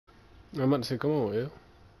I'm about to say, come on, yeah.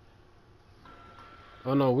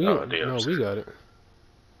 Oh no, Oh, damn. we got it.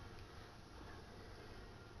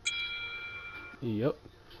 Yep.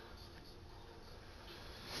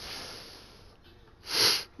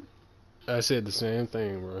 I said the same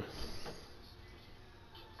thing, bro.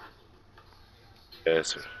 Yes,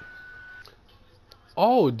 sir.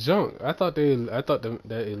 Oh, junk. I thought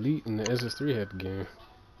that Elite and the SS3 had the game.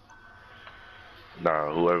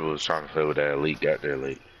 Nah, whoever was trying to play with that elite got there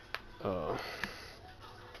late. Uh,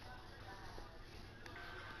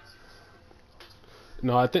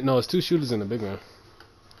 no, I think no, it's two shooters in the big man.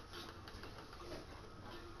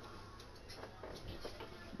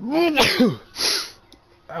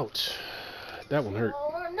 Ouch. That one hurt.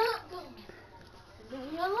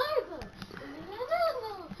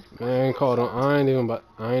 Man, called on. I ain't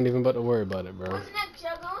even about to worry about it, bro.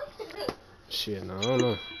 Shit, no, I don't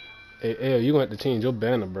know. Hey, L, you gonna have to change your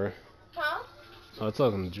banner, bro. Huh? I was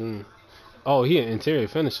talking to Junior. Oh, he an interior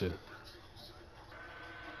finisher.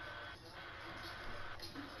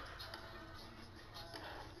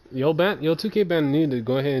 Your 2K banner need to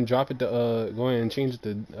go ahead and drop it to go ahead and change it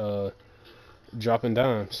to dropping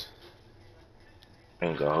dimes.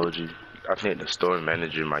 Ain't gonna hold you. I think the store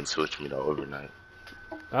manager might switch me to overnight.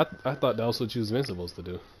 I thought that was what you was been supposed to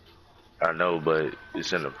do. I know, but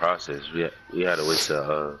it's in the process. We had to wait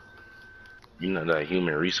till you know that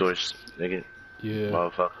human resource nigga, Yeah.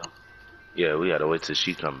 motherfucker. Yeah, we had to wait till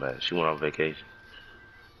she come back. She went on vacation.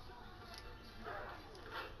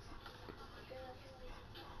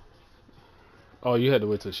 Oh, you had to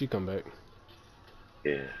wait till she come back.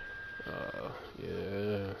 Yeah.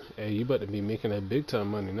 Yeah. Hey, you about to be making that big time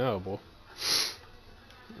money now, boy.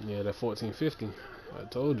 Yeah, that 1450. I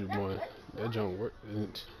told you, boy. That junk work.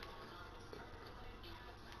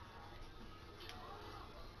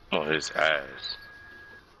 On his ass.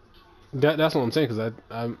 That's what I'm saying. Cause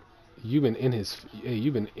I'm you've been in his. Hey,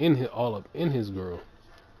 you've been in his, all up in his girl.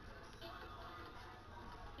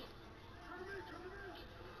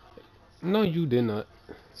 No, you did not.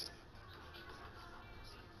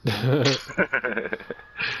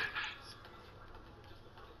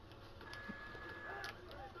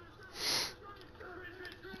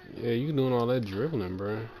 Yeah, you doing all that dribbling,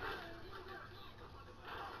 bro.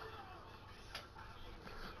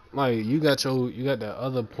 Like you got that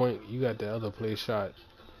other point. You got that other play shot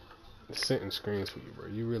setting screens for you, bro.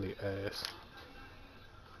 You really ass.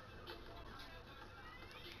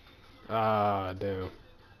 Ah, damn.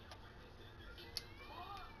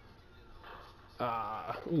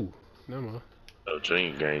 Ah, ooh, never mind. No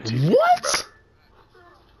dream game too different, bro. What?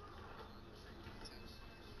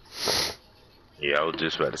 Yeah, I was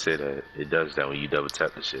just about to say that. It does that when you double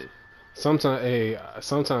tap the shit.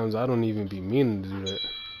 Sometimes I don't even be meaning to do that.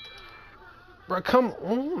 Bro, come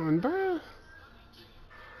on, bro.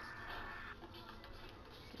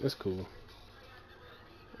 It's cool.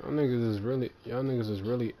 Y'all niggas is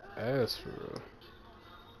really ass for real.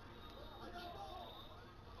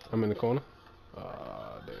 I'm in the corner.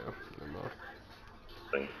 Ah, damn. Never mind.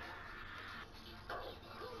 Thing.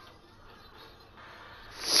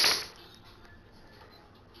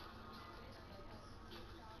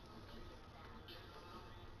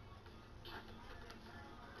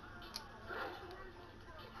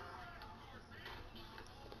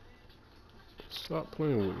 Stop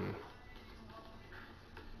playing with me.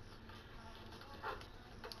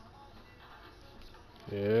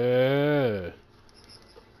 Yeah.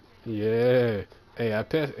 Yeah.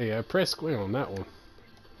 I pressed square on that one.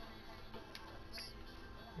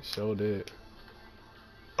 Sure did.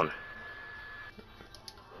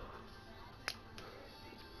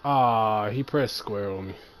 Ah, he pressed square on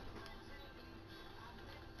me.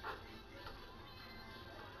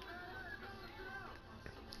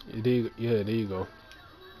 Yeah, there you go.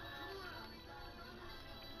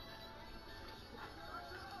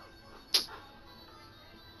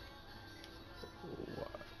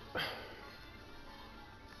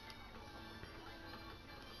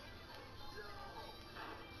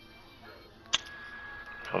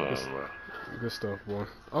 Come Good, on, bro. good stuff, boy.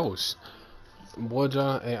 Oh, boy,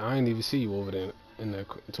 John. Hey, I ain't even see you over there in that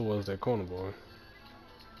towards that corner, boy.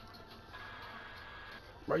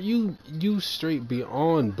 Bro, you straight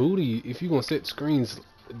beyond booty if you gonna set screens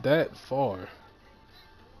that far.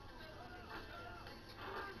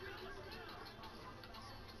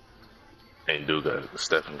 And dude got a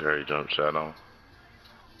Stephen Curry jump shot on.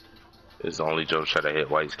 It's the only jump shot I hit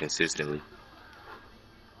Whites consistently.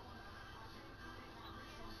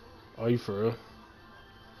 Are you for real?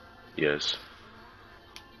 Yes.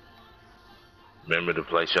 Remember the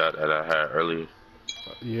play shot that I had earlier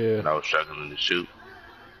Yeah. when I was struggling to shoot?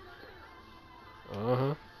 Uh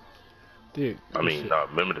huh. Dude. I mean, no,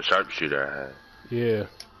 remember the sharpshooter I had? Yeah.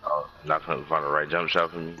 Oh, not find the right jump shot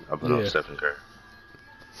for me. I put on Yeah. Stephen Curry.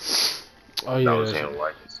 Oh That yeah, was that's him. right.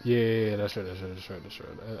 Like, Yeah, that's right. That's right.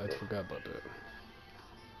 I yeah. forgot about that.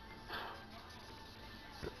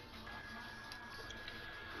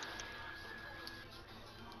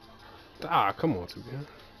 Ah, come on, 2K.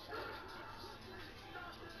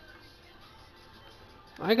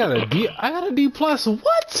 I got a D. I got a D plus.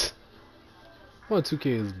 What? Well, 2K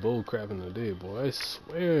is bull crapping today, boy. I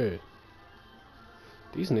swear.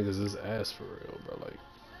 These niggas is ass for real, bro. Like,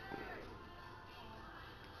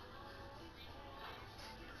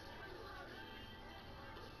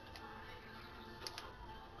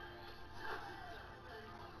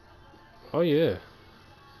 oh yeah,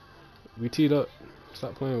 we teed up.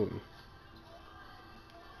 Stop playing with me.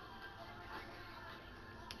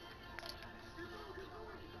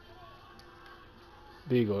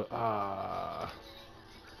 There you go. Ah.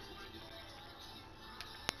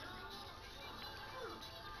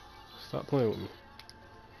 Stop playing with me.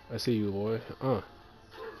 I see you, boy.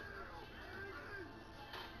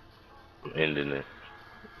 Ending it.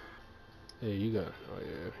 Hey, you got. Oh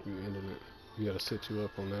yeah, you ended it. You gotta set you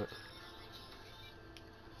up on that.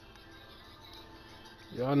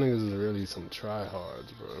 Y'all niggas is really some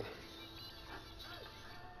tryhards, bro.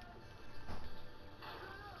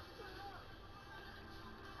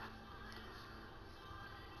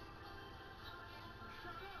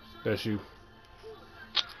 That's you.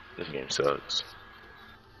 This game sucks.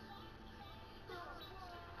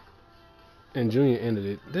 And Junior ended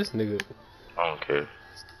it. This nigga. I don't care.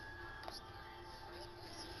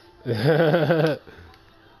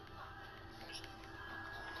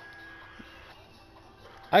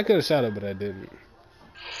 I could have shot it, but I didn't.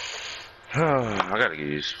 I gotta get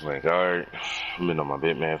used to playing guard. I've been on my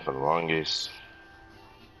bit man for the longest.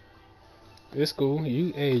 It's cool.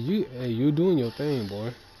 You doing your thing,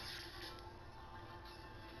 boy.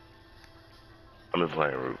 I've been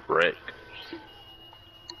playing Wreck.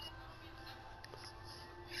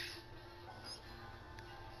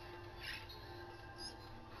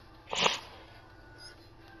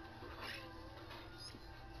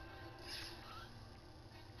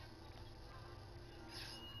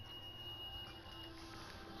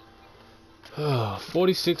 Oh,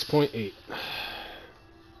 46.8.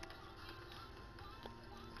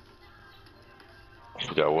 I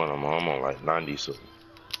forgot what I'm on. I'm on like 90 so.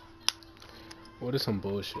 What is some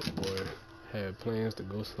bullshit, boy? Had plans to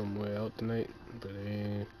go somewhere out tonight, but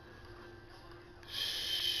then.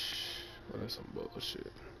 What is some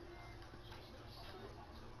bullshit?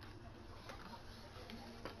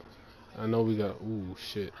 I know we got. Ooh,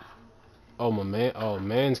 shit. Oh, my man. Oh,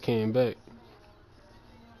 man's came back.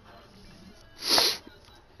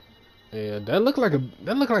 Yeah, that looked like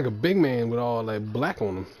a big man with all like black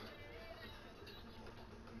on him.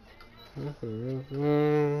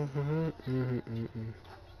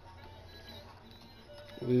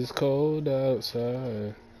 It's cold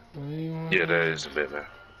outside. Yeah, that is a bit, man.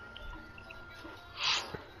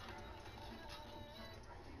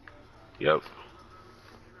 Yep.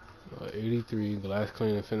 83 glass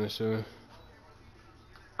cleaning finisher.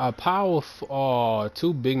 A power. Oh,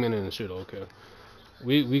 two big men in the shit. Okay,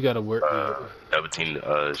 we gotta work. Double team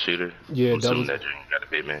shooter. Yeah, I'm assuming double. that you got a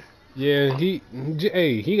bit, man. Yeah, he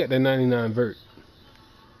got that 99 vert.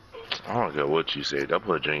 I don't care what you say. That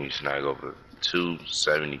put Junior Snag over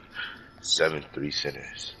 277 3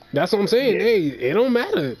 centers. That's what I'm saying. Yeah. Hey, it don't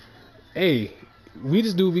matter. Hey, we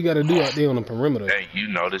just do what we gotta do out there on the perimeter. Hey, you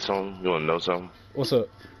know this something? You wanna know something? What's up?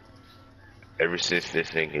 Ever since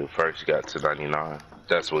this nigga first got to 99,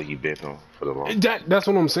 that's what he been on for the long. That's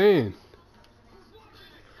what I'm saying.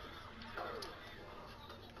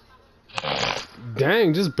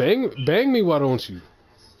 Dang, just bang me, why don't you?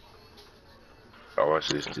 I watch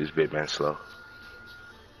this big man slow.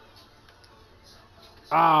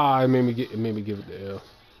 Ah, it made me give it the L.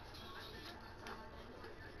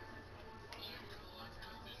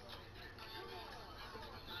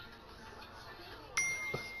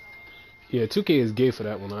 Yeah, 2K is gay for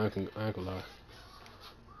that one. I ain't gonna lie.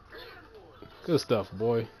 Good stuff,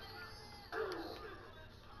 boy.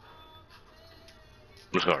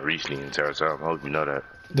 I'm just gonna reach the entire time. I hope you know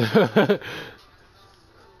that.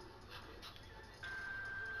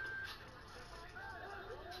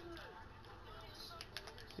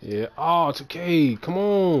 Yeah. Oh, 2K, come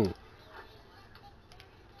on.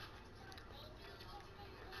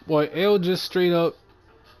 Boy, L just straight up.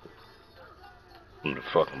 I'm the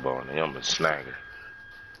fucking ball, nigga. I'm a snagger.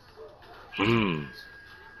 Hmm.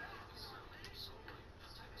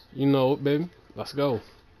 You know it, baby. Let's go.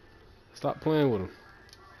 Stop playing with him.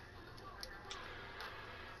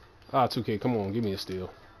 Ah, 2K, come on, give me a steal.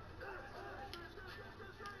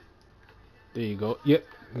 There you go. Yep,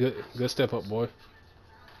 good step up, boy.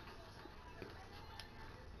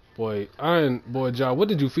 Boy, Ja, what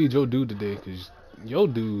did you feed your dude today? Cause your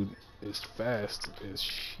dude is fast as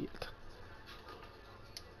shit.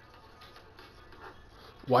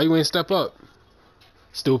 Why you ain't step up?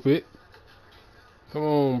 Stupid. Come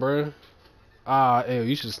on, bruh. Ah, hey,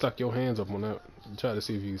 you should have stuck your hands up on that. Try to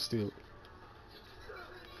see if you can steal it.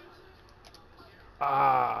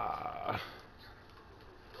 Ah.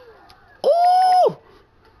 Ooh!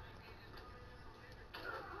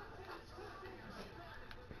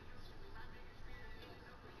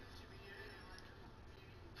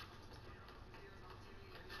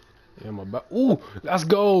 Yeah, I'm about. Ooh, let's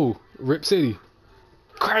go. Rip City.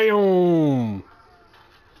 Crayon.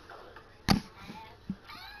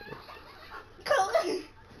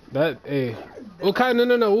 That, hey. Okay,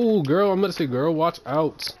 no. Ooh, girl, I'm gonna say, girl, watch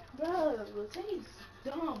out. Bro, Latay's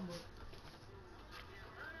dumb.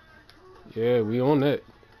 Yeah, we on that.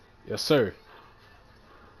 Yes, sir.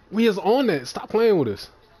 We is on that. Stop playing with us.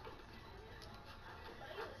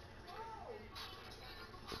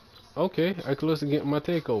 Okay, I close to getting my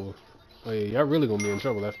takeover. Oh yeah, y'all really gonna be in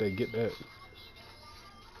trouble after they get that.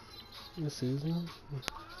 This season.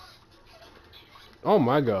 Oh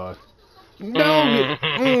my god. No!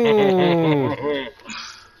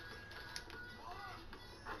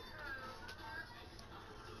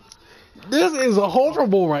 This is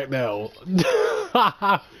horrible right now.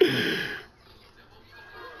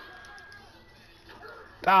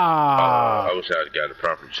 Ah. I wish I'd got a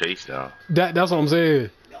proper chase down. That's what I'm saying.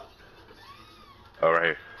 All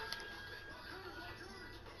right.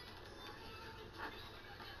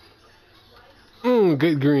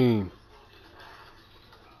 Good green.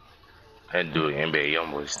 I had to do an NBA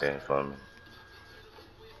Youngboy stand for me.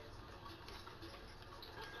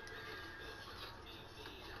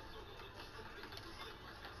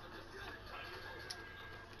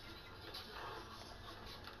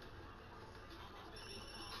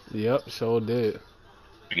 Yep, sure did.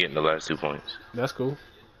 You're getting the last 2 points. That's cool.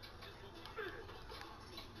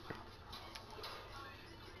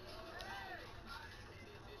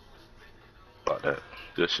 About that.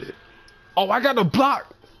 Good shit. Oh, I got the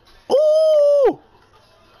block. Ooh!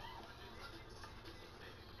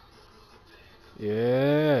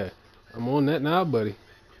 Yeah, I'm on that now, buddy.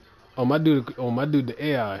 Oh, my dude, the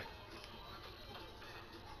AI.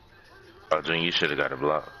 Oh, Junior, you should have got a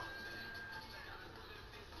block.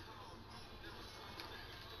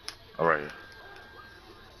 All right.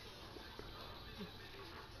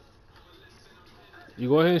 You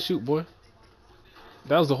go ahead and shoot, boy.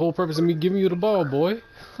 That was the whole purpose of me giving you the ball, boy.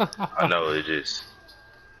 I know, it just...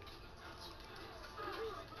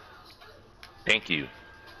 Thank you.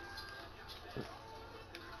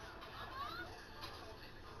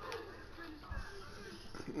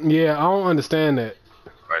 Yeah, I don't understand that.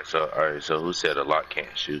 Alright, so who said a lock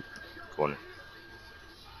can't shoot? Corner.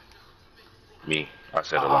 Me. I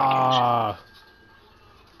said a lock can't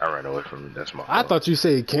shoot. I ran away from it. That's my fault. I thought you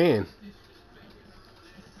said it can.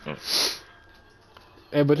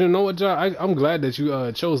 Hey, but you know what, John? I'm glad that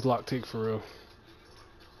you chose lock tick for real.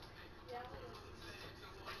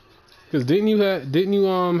 Cause didn't you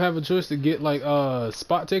have a choice to get like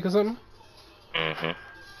spot tick or something? Mm-hmm.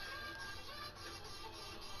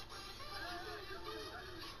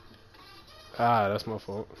 Ah, that's my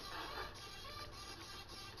fault.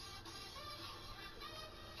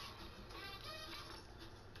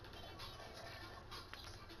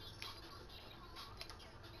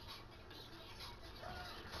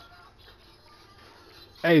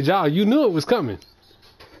 Hey, Ja, you knew it was coming.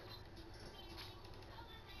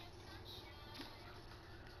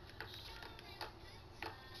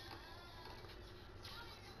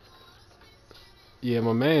 Yeah,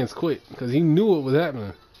 my man's quit because he knew what was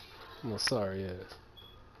happening. I'm sorry, yes.